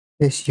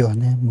This Your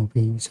Name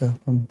movie is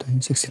from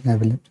 2016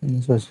 available.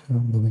 This was a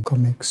movie,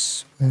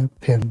 comics, web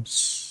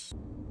films,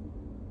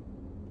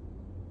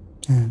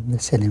 and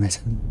this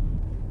animation.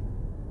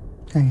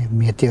 A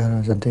meteor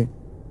or something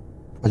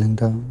falling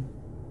down.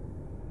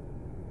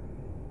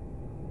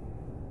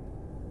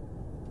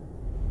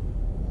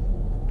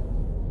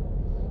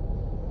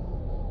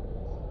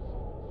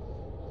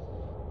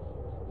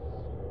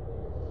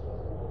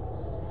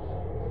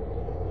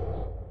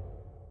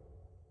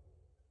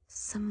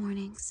 Some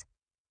mornings,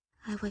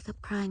 I wake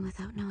up crying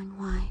without knowing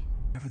why.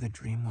 Whatever the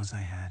dream was I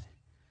had,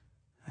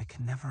 I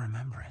can never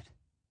remember it.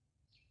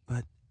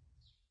 But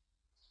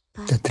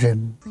the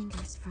dream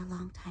lingers for a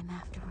long time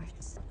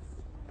afterwards.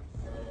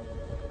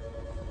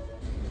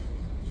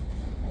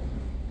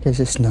 This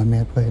is not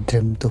made for a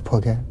dream to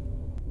forget.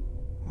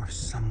 or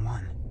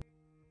someone.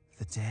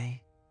 The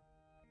day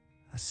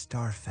a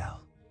star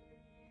fell.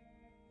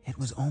 It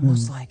was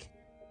almost like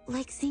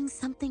seeing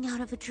something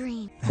out of a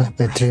dream. Like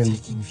a dream.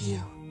 breathtaking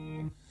view.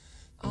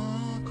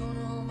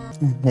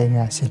 They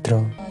are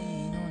throw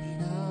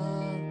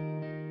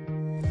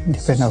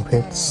different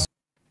outfits.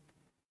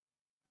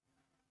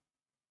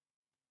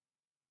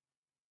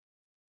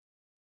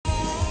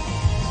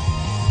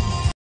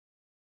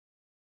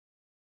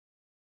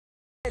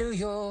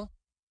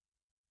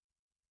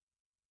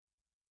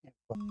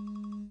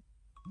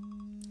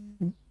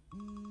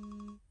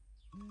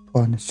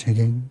 Phone is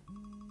ringing.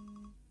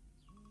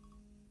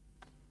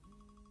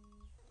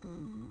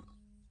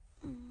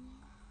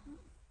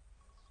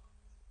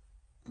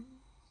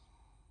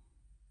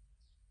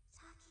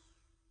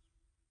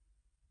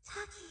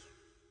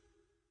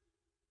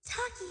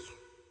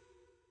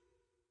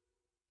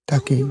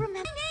 Taki. You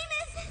remember? My name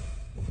is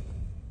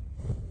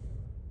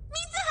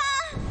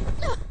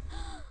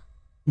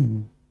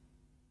Mitsuha.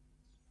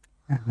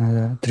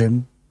 Another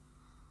dream.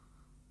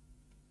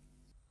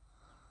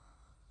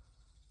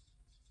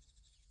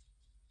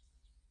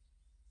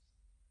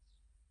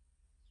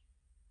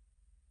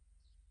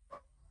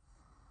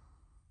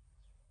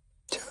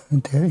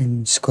 They're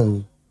in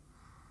school.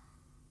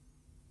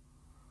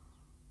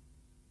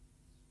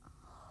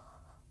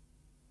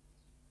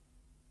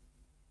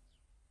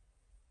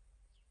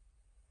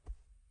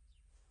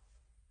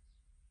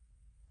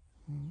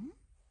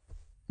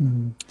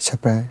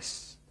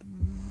 Surprise.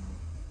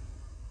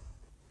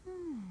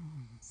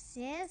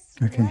 Sis,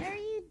 Okay. what are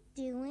you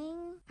doing?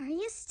 Are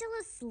you still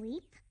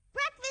asleep?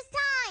 Breakfast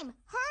time!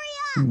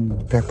 Hurry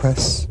up!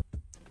 Breakfast.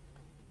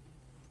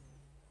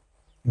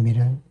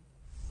 Mirror.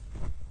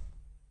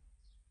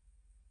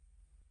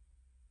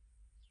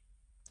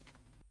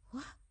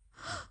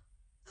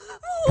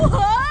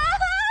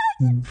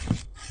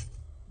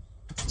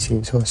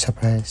 She's so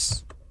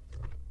surprised.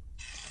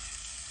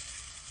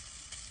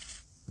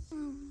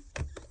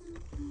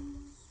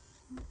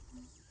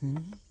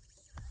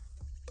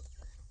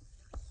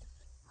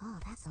 Oh,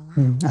 that's a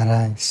lot.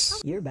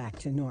 Arise. You're back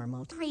to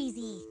normal.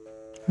 Crazy.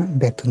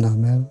 Back to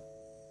normal.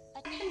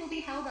 Election will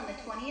be held on the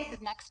 20th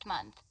of next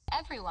month.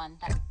 Everyone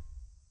that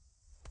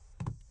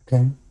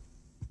Okay.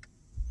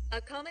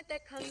 A comet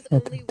that comes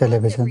At only once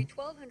television. every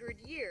 1200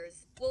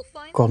 years will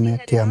finally Comet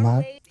head Tiamat. our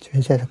way. So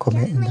is that a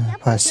comet in the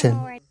past scene?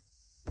 already.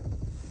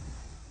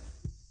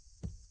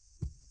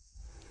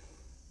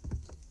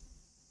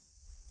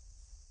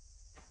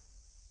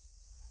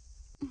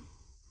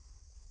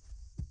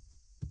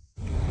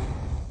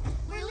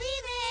 We're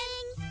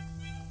leaving!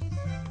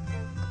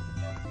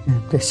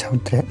 The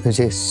soundtrack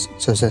music is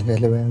chosen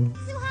really well.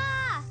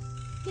 Suha!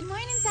 Good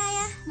morning,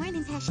 Zaya.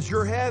 Morning, Tasha.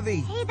 You're heavy.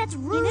 Hey, that's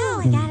rude. You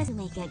know, we gotta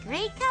make a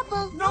great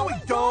couple. No, we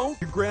don't.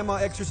 Your grandma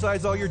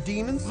exercise all your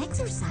demons?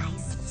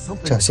 Exercise.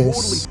 Something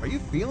Justice. totally. Are you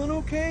feeling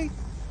okay?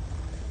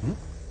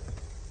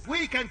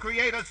 We can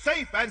create a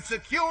safe and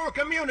secure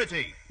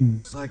community.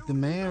 It's like the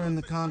mayor and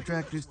the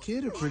contractor's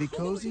kid are pretty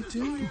cozy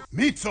too.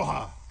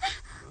 Mitsuha,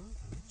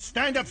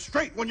 stand up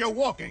straight when you're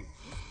walking.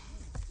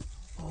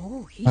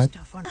 Oh, he's What?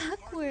 tough on.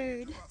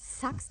 Awkward.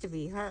 Sucks to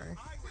be her.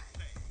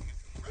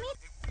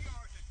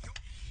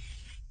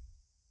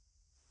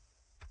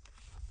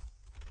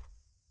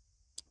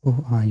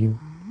 Who are you?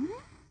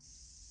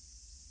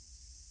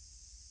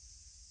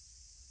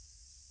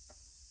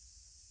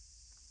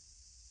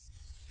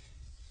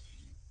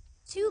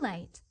 Too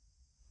light.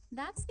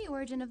 That's the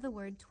origin of the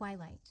word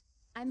twilight.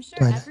 I'm sure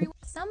Twilight.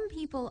 some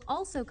people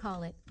also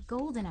call it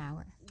golden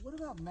hour. What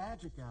about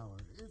magic hour?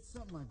 It's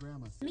something my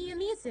grandma said.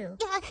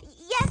 Miyamizu.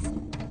 Yes!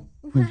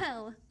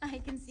 Well, I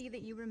can see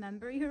that you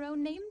remember your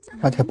own name too.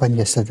 What happened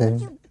yesterday?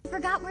 You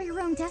forgot where your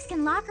own desk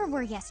and locker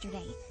were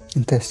yesterday. Plus,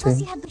 Interesting.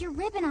 you had your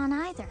ribbon on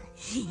either.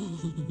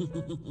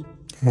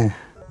 Yeah.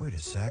 Wait a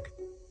sec.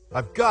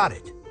 I've got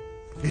it.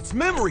 It's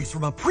memories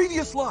from a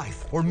previous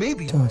life. Or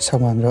maybe. So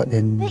someone wrote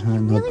in But her you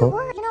really notebook.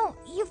 were. You know,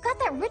 you've got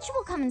that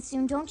ritual coming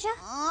soon, don't you?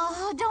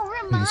 Oh, don't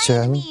remind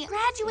So? me.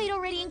 Graduate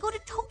already and go to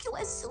Tokyo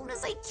as soon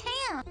as I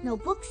can. No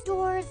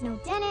bookstores, no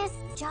dentists,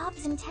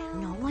 jobs in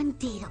town. No one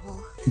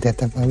dateable.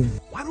 Dateable.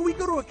 Why don't we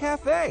go to a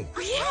cafe?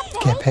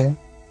 Cafe.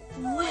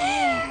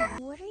 Where?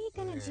 What are you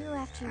gonna do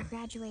after you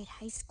graduate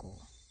high school?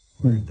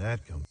 Where'd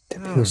that come? The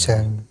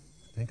future.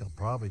 think I'll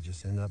probably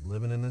just end up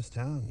living in this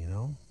town, you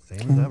know?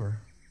 Same as ever.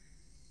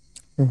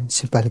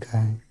 Simple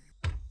guy.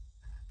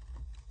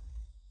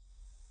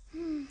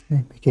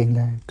 Making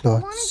like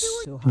clothes.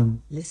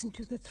 Listen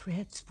to the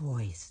thread's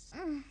voice.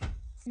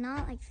 It's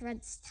not like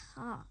Fred's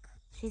talk.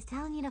 She's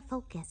telling you to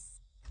focus.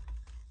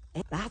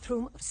 A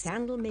bathroom of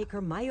sandal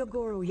maker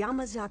Mayagoro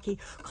Yamazaki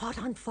caught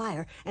on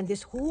fire, and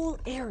this whole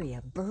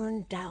area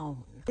burned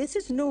down. This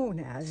is known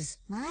as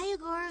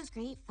Mayagoro's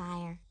Great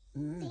Fire.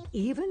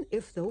 Even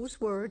if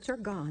those words are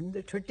gone,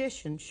 the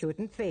tradition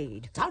shouldn't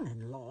fade.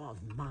 Son-in-law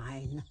of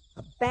mine,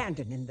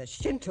 abandoning the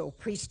Shinto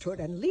priesthood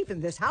and leaving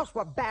this house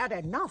were bad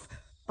enough.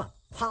 But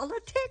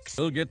politics?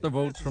 We'll get the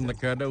votes from the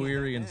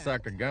Kadoiri and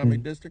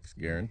Sakagami districts,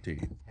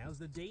 guaranteed. How's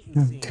the dating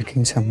I'm scene?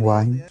 taking some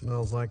wine.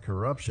 Smells like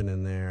corruption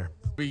in there.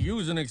 Be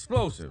using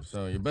explosives,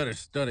 so you better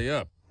study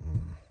up.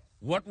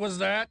 What was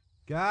that?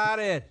 Got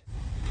it.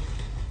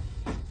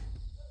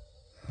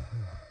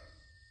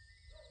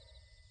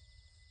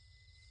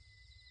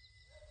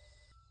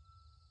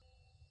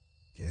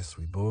 Guess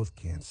we both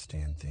can't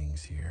stand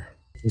things here.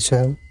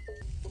 So,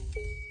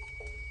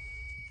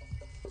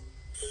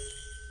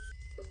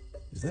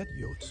 Is that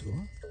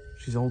Yotsuo?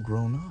 She's all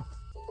grown up.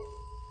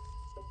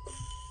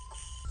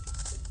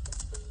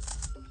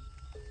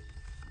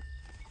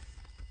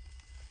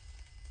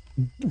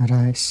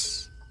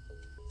 rice.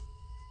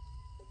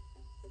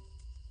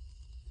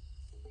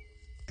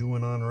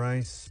 Chewing on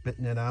rice,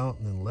 spitting it out,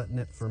 and then letting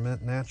it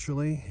ferment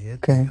naturally, it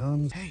Okay.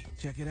 becomes... Hey,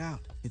 check it out.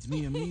 It's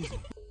Miyamizu.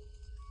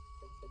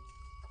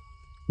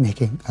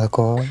 Making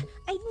alcohol.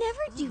 I'd never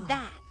do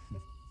that.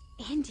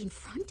 And in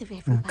front of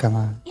everybody. Come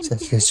on, it's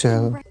as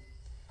usual.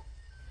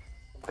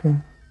 Okay.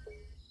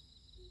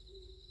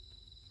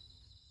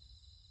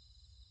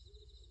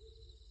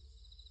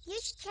 You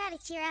should try to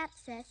cheer up,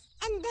 sis.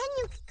 And then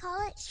you could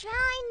call it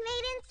Shrine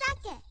Maiden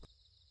Second.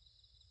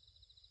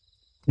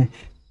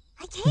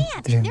 I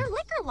can't. Dream. They're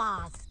liquor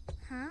laws.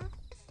 Huh?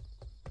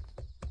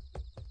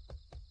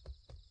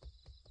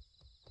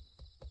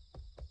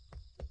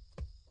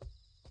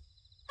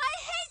 I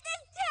hate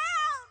this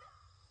town!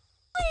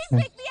 Please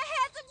make me a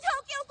handsome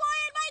Tokyo boy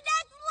in my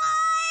next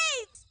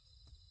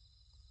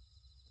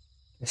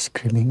life!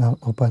 Screaming out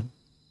open.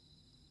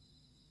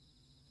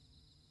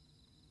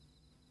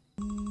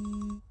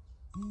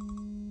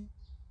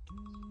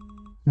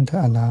 And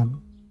the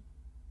alarm.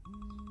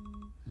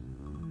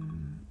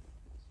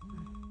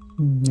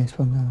 Yes,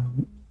 from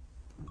the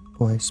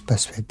boy's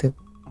perspective.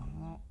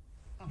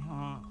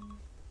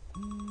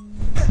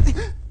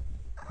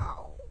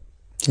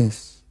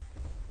 Yes.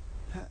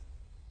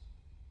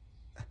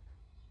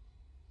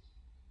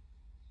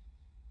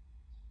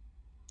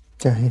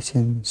 So he's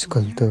in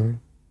school too.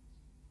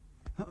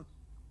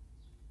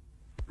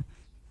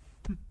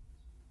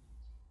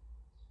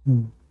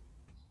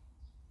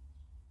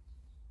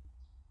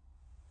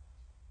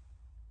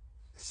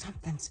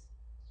 Something's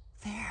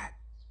there.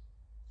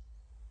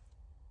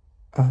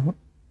 Oh.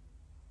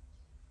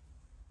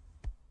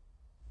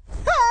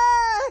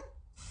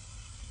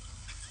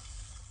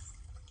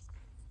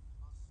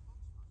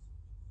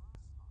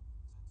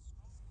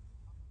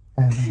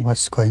 I don't know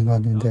what's going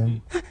on in there.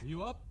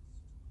 You up?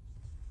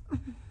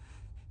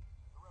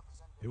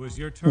 It was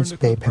your turn It's to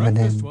cook very breakfast,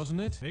 feminine.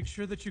 wasn't it? Make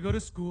sure that you go to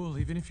school,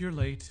 even if you're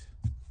late.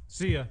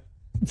 See ya.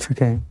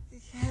 Okay.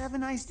 Have a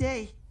nice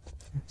day.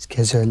 It's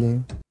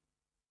casually.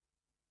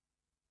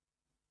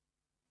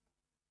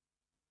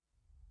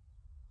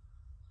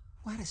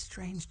 What a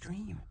strange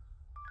dream.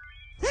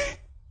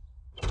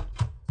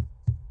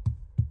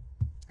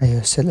 Are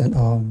you still at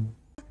home?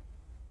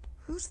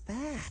 Who's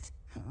that?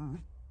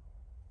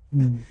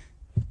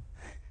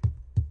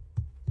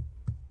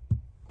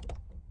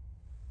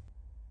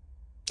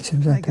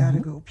 Seems I like gotta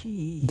go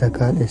pee. the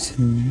girl is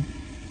in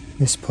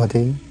his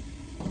body.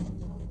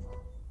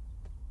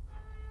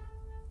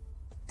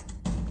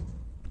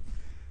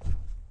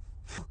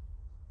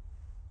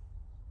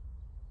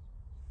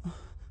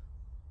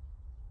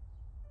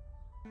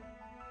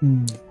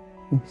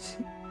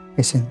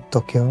 It's in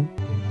Tokyo.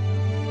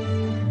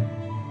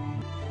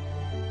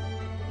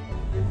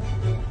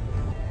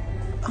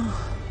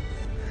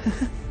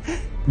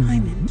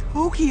 I'm in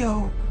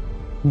Tokyo.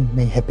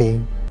 May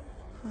happy.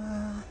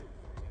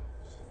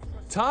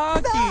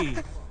 Taki!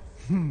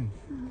 Come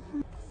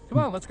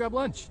on, let's grab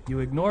lunch. You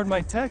ignored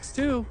my text,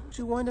 too. Did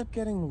you wind up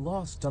getting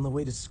lost on the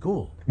way to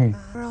school?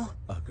 Girl.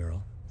 A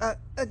girl?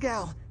 A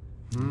gal.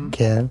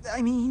 Girl.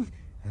 I mean,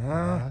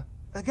 a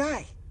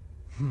guy.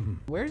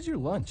 Where's your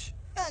lunch?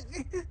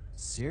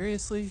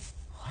 Seriously?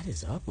 What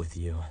is up with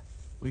you?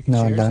 We can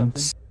No share lunch.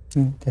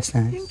 something. That's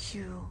nice. Thank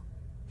you.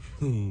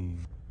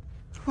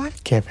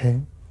 What?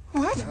 Cafe.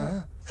 What?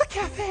 A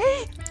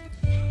cafe?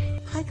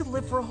 I could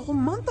live for a whole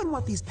month on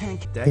what these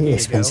pancakes. Very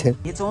expensive.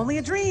 It's only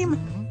a dream.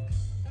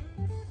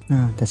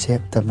 No, that's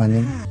it. The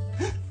money.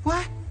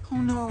 What? Oh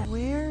no,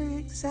 where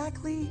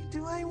exactly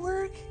do I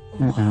work?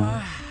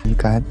 You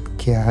got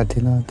Kia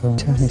Dino to.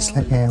 It's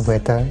like a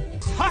waiter.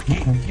 Taki,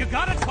 you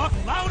gotta talk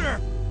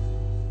louder!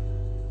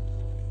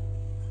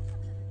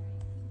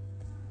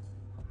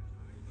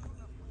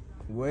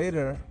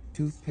 Waiter,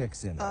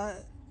 toothpicks in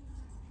it.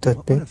 Toothpicks.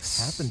 What would have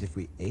happened if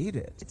we ate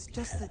it? It's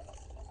just that,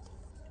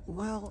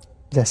 well,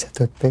 Just a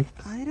toothpick.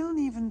 I don't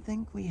even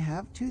think we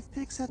have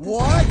toothpicks at this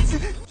What?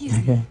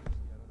 Okay.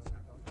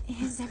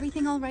 Is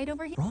everything all right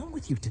over here? What's wrong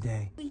with you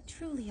today? We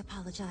truly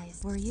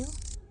apologize. Were you?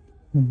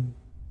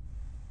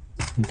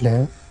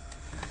 Black.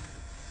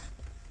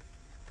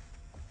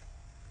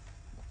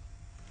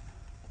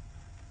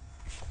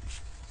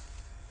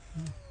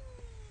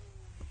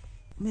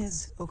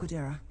 Ms.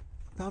 Okudera,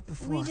 about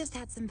before. We just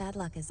had some bad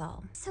luck is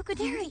all.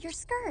 Sokodera, your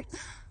skirt.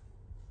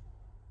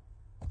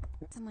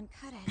 Someone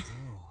cut it.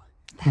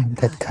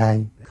 That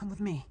guy. Come with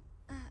me.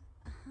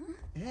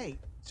 Hey,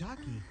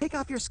 Jockey. Take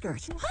off your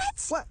skirt.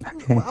 What?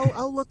 Okay. Well,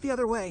 I'll look the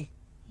other way.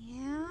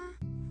 Yeah?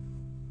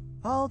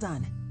 All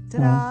done. Oh,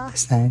 Ta-da!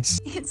 that's nice.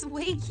 It's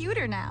way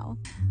cuter now.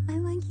 I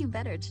like you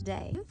better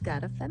today. You've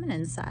got a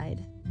feminine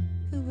side.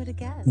 Who would have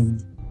guessed?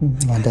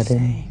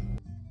 Mandarin.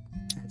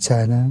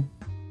 China.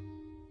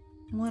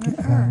 One of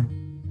her.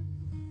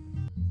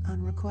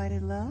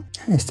 Unrequited love?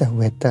 Is that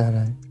weather,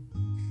 right?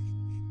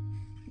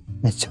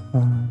 That's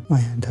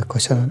the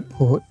question.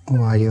 Who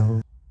are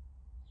you?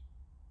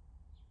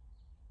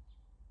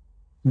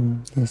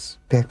 He's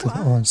back to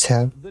his own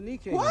self. The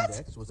Nikkei What?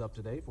 index was up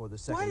today for the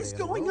second What day is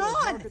in a going row, as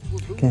on? markets were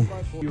boosted Okay.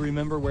 by You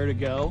remember where to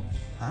go?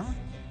 Huh?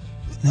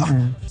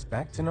 It's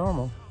back to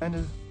normal. Kind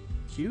of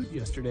cute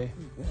yesterday.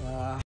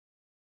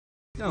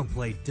 Don't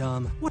play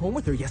dumb. Went home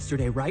with her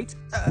yesterday, right?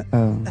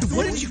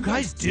 What did you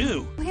guys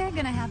do? We're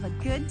gonna have a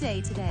good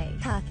day today,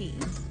 Taki.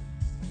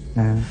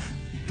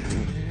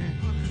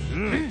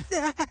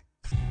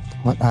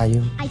 What are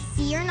you? I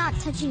see you're not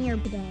touching your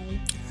bidet.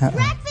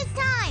 Breakfast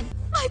time!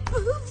 My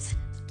boobs!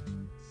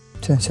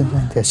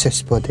 They're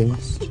six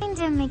bodies. I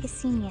didn't make a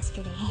scene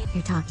yesterday.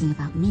 You're talking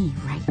about me,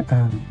 right?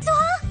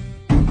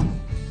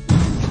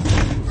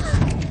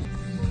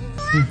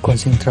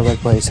 Causing trouble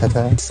for each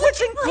other.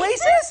 Switching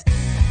places?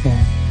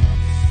 Yeah.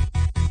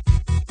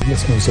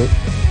 This music.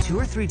 2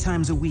 or 3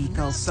 times a week,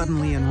 I'll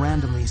suddenly and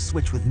randomly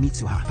switch with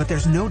Mitsuha. But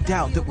there's no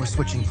doubt that we're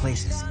switching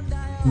places.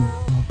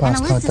 And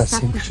a list of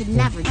stuff we should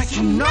never do. I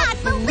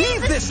cannot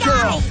believe this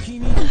girl!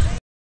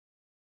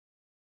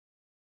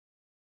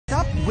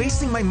 Stop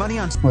wasting my money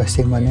on...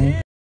 Wasting money.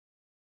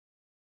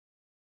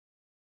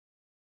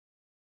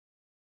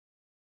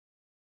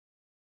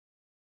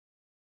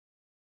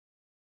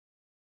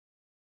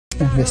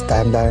 This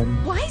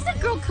timeline. Why is that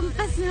girl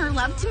confessing her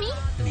love to me?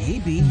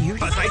 Maybe you're...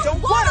 Because I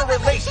don't want a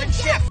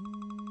relationship!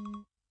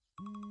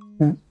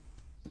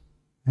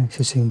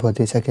 Switching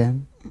bodies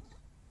again.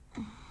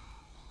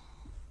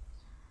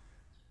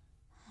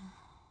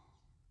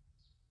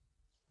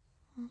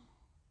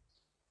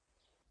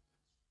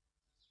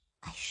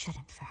 I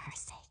shouldn't for her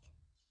sake.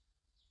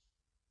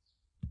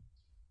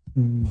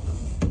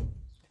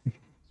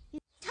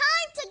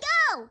 Time to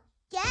go!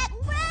 Get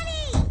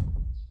ready!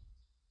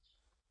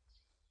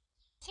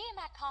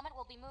 Tiamat Comet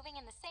will be moving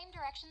in the same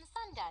direction the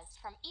sun does,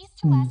 from east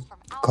to west from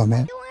out.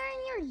 Comet. You're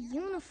wearing your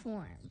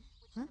uniform.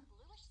 Huh?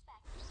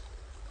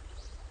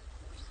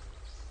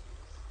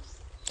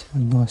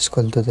 No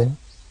school today.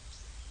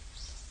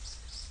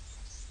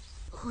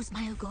 Who's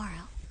my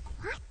Ogoro?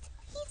 What?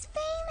 He's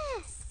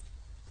famous!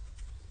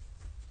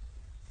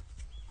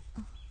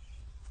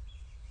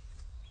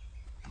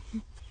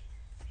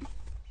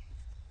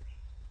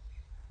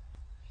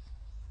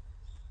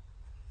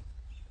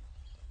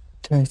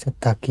 Try the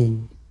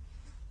Taki.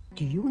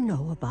 Do you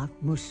know about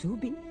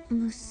musubi?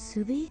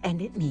 Musubi?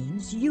 And it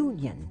means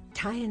union.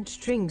 Tying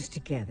strings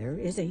together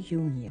is a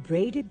union.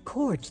 Braided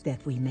cords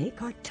that we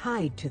make are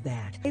tied to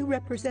that. They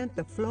represent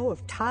the flow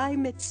of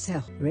time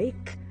itself.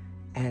 Break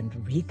and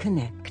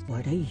reconnect.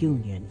 What a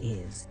union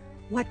is.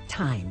 What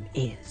time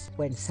is.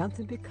 When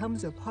something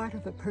becomes a part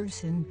of a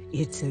person,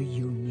 it's a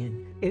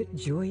union. It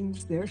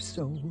joins their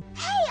soul.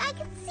 Hey, I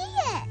can see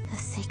it! The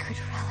sacred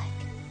relic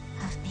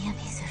of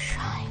Miyami's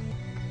shrine.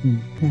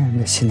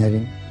 The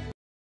scenery.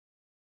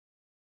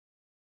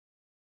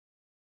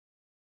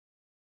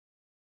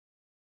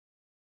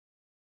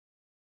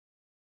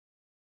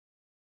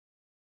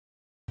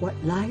 What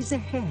lies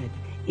ahead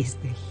is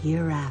the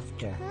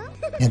hereafter.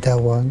 And that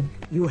one.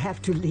 You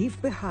have to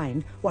leave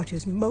behind what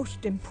is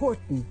most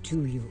important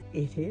to you.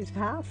 It is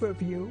half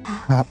of you.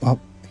 Half of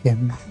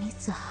him.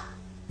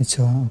 It's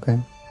all okay.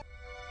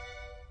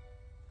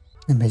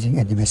 Amazing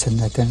animation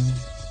pattern.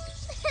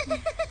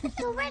 It's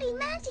already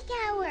magic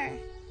hour!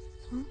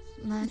 Huh?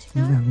 Magic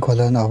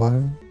Golden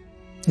hour.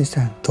 It's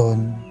a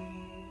tone.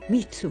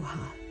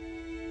 Mitsuha,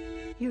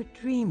 you're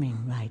dreaming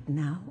right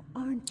now,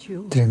 aren't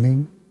you?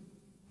 Dreaming.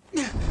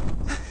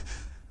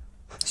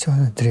 So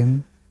a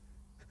dream.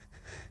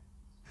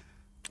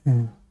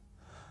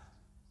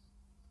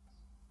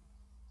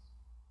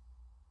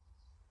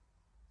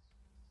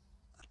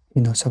 He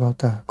knows about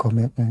the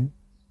comet, right?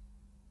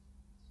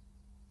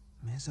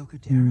 Ms.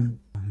 Okudera?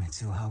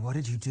 Mitsuha, what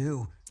did you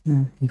do?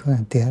 He got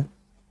a date.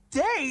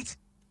 Date?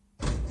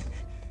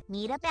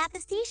 Meet up at the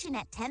station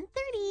at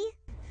 10:30.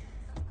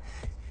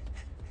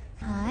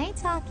 Hi,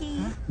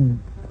 Taki.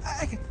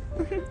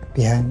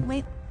 Behind.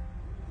 Wait.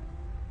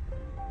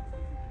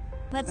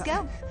 Let's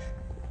go.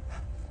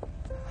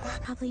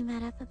 Probably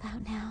met up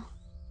about now.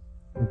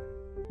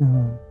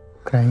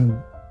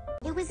 Crying.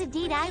 It was a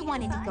date I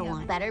wanted to go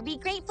on. Better be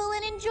grateful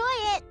and enjoy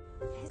it.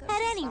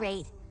 At any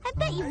rate, I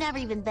bet you've never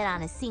even been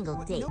on a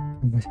single date.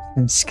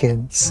 And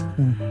skills.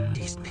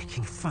 He's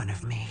making fun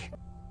of me.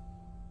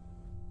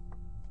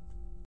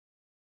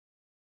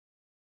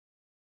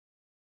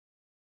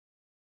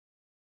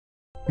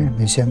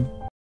 Museum.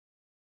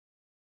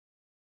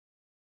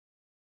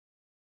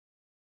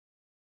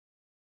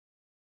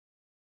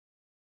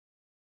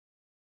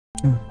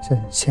 It's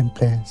the same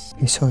place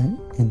he saw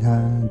it in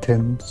her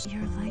dreams.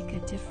 You're like a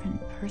different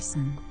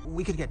person.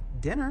 We could get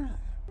dinner.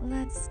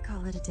 Let's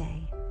call it a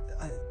day.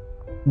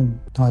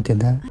 No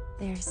dinner.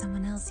 There's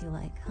someone else you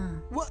like, huh?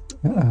 What?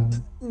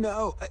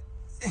 No.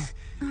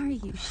 Are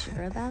you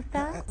sure about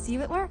that? See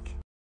you at work.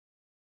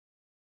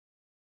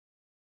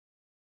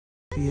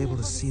 Be able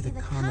to see the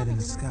comet in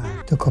the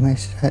sky. The comet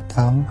is right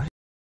down.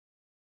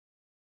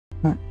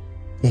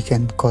 He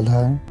can call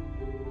her.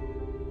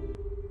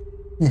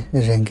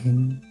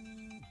 Ringing.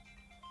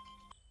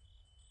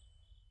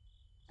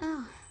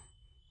 Oh,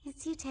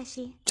 it's you,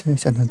 Teshi.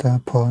 There's another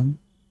pawn.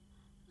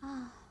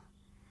 Oh,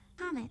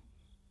 Comet.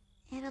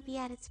 It'll be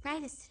at its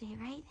brightest today,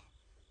 right?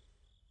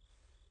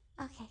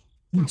 Okay.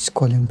 He's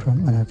calling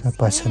from another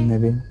person,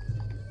 maybe.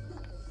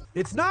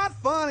 It's not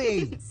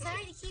funny!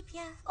 Sorry to keep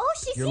ya. Oh,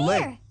 she's You're here!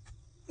 late.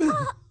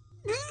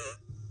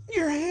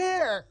 Your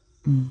hair!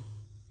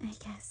 I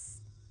guess.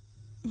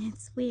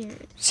 It's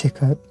weird. She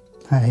cut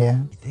her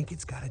hair. You think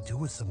it's got to do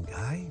with some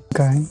guy?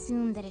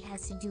 Assume that it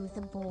has to do with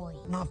a boy.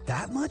 Not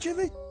that much of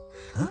it?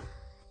 Huh?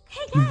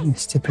 Hey guys!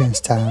 It's different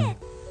style.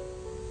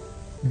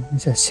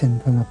 It's a scene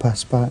from a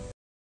passport.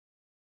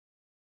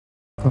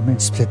 Comet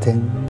splitting.